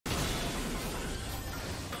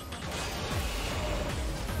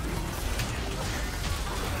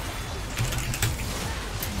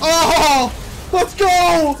Oh! Let's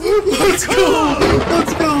go! Let's go!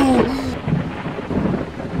 Let's go!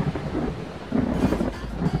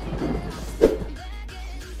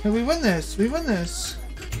 Hey, we win this. We win this.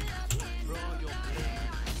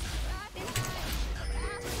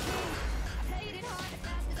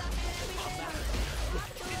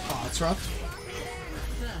 Oh, it's rough.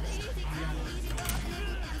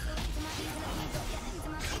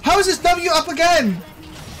 How is this W up again?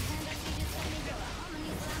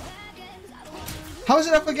 How is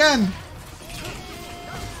it up again?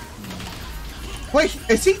 Wait,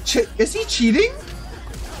 is he cheating?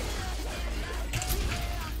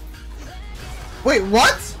 Wait,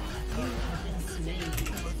 what?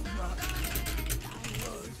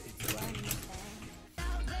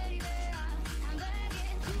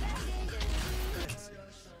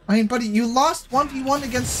 I mean, buddy, you lost 1v1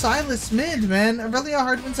 against Silas mid, man. Aurelia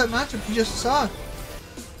hard wins that matchup. You just suck.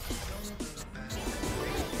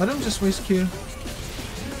 Let him just waste Q.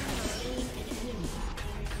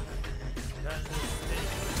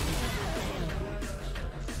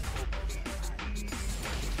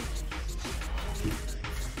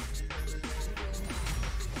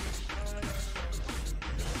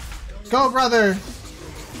 Go, brother!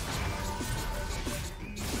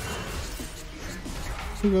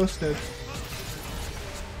 Who ghosted?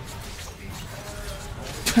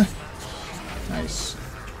 Nice.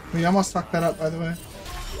 We almost fucked that up, by the way.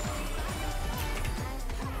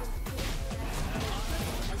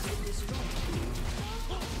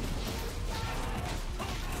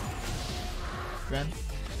 Ben.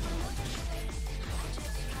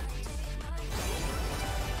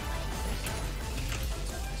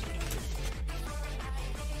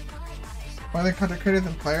 Why they content creator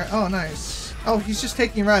than player? Oh, nice. Oh, he's just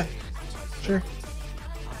taking red. Sure.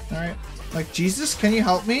 Alright. Like, Jesus, can you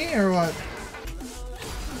help me, or what?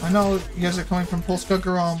 I know you guys are coming from Polska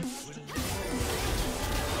Garom.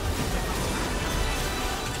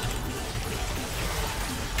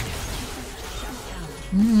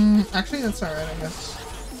 Actually, that's alright, I guess.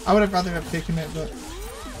 I would have rather have taken it, but...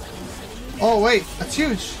 Oh, wait! That's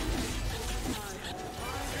huge!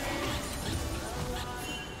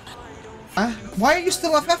 Why are you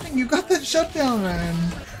still FFing? You got that shutdown, man!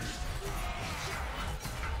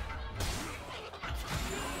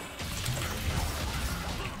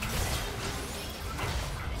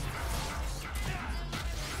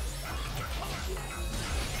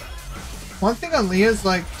 One thing on Leah is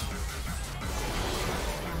like...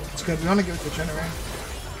 It's good, we want to give it to Generate.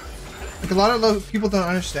 Like, a lot of people don't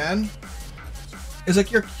understand is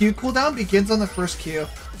like your Q cooldown begins on the first Q.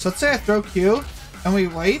 So let's say I throw Q and we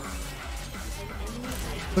wait.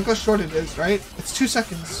 Look how short it is, right? It's 2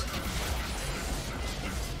 seconds.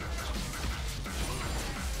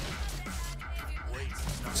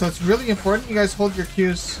 So it's really important you guys hold your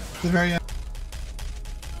Qs to the very end.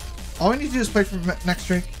 All we need to do is play for next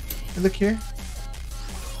Drake. Look here.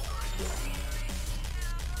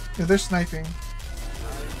 Yeah, they're sniping.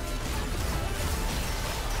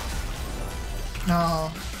 No.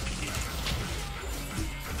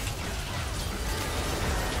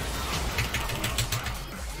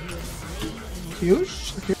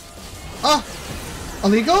 Huge? Okay. Ah!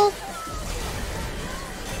 Illegal?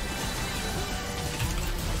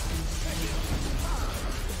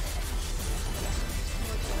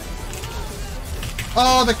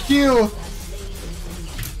 Oh, the Q!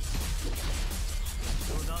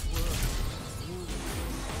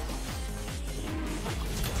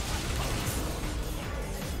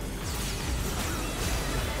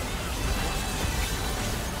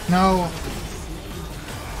 No.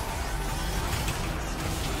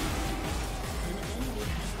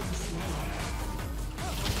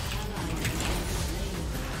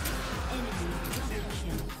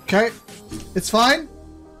 Okay, it's fine.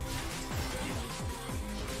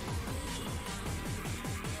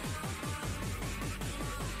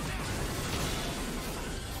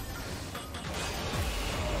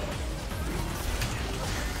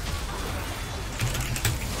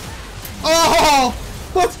 Oh!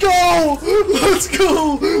 Let's go! Let's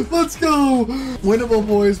go! Let's go! Winnable,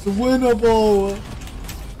 boys. Winnable!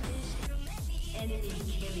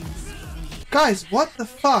 Guys, what the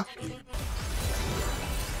fuck?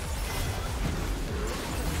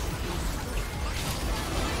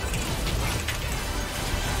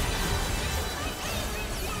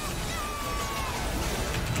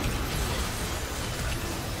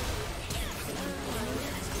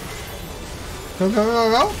 Go, go,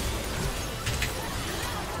 go, go!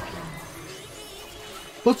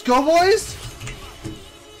 Let's go, boys!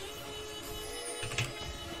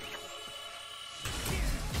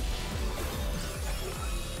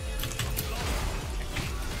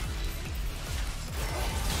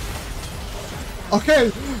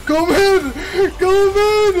 Okay, go in!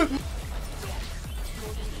 Go in!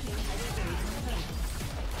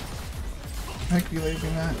 I could be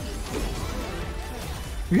leaving that.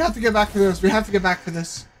 We have to get back to this. We have to get back to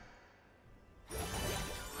this.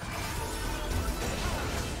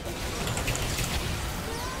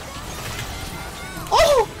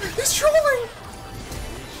 Oh! He's trolling!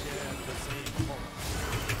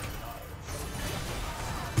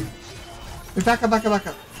 Wait, back up, back up, back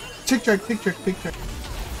up. Tick trick, tick trick, tick trick.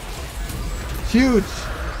 Huge!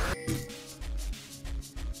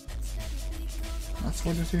 That's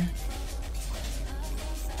what it is here.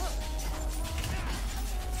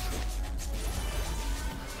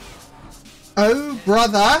 Oh,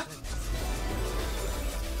 brother!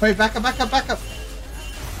 Wait, back up, back up, back up!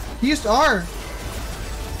 He used R!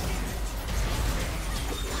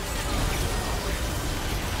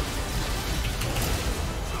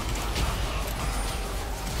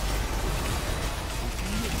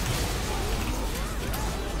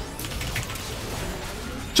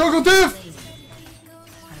 Choco Diff!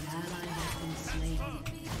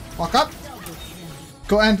 Walk up!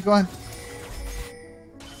 Go end, go end.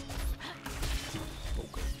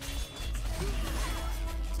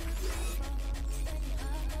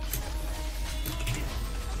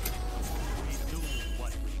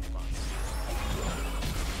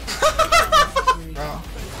 Bro.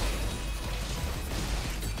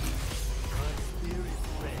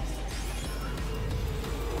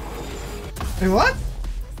 Hey, what?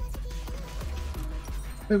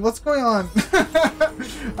 Wait, what's going on?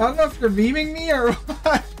 I don't know if you're memeing me or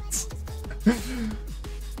what.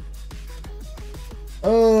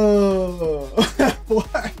 Oh,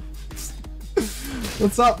 what?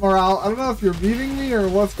 What's up, Morale? I don't know if you're memeing me or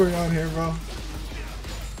what's going on here, bro.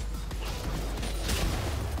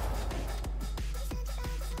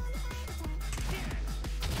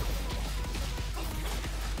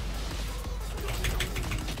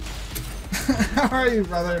 How are you,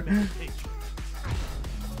 brother?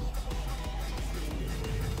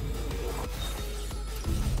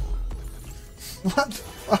 What the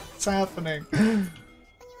fuck's happening?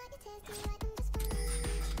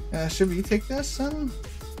 Should we take this, son?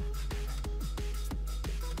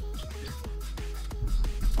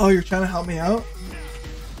 Oh, you're trying to help me out?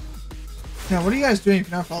 Yeah, what are you guys doing if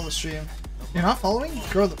you're not following the stream? You're not following?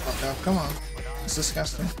 Grow the fuck up, come on. It's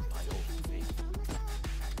disgusting.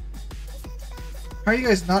 How are you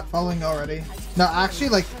guys not following already? No, actually,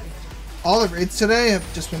 like, all the raids today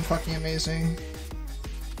have just been fucking amazing.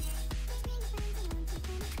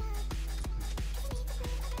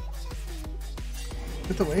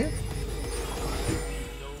 Get the wave?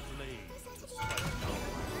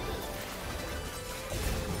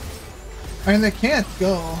 I mean, they can't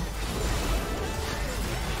go.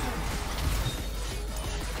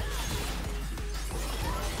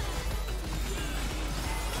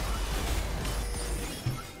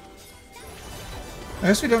 I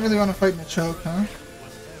guess we don't really want to fight in a choke, huh?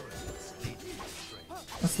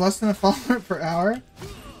 That's less than a follower per hour?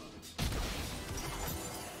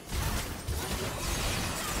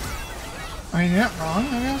 I mean, you're not wrong,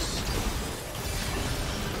 I guess.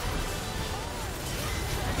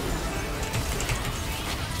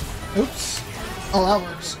 Oops. Oh, that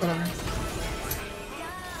works. Whatever.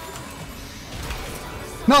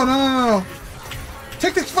 No, no, no, no, no.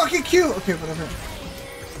 Take this fucking Q! Okay, whatever.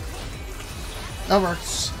 That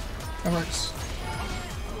works. That works.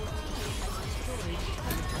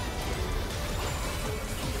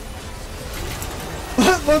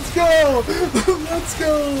 Let's go! Let's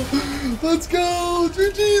go! Let's go!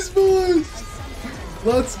 GG's, boys!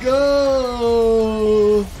 Let's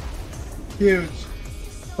go! Huge.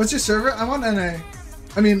 What's your server? I'm on NA.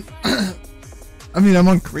 I mean, I'm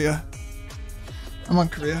on Korea. I'm on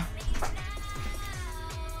Korea.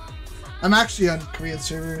 I'm actually on Korean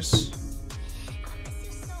servers.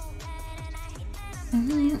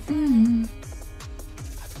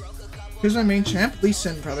 Here's my main champ, Lee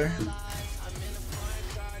Sin, brother.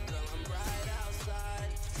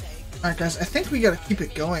 Alright guys, I think we gotta keep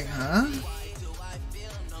it going, huh?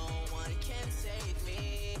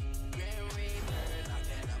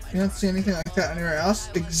 You don't see anything like that anywhere else?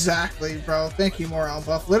 Exactly, bro. Thank you, Morale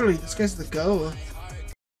Buff. Literally, this guy's the GOAT.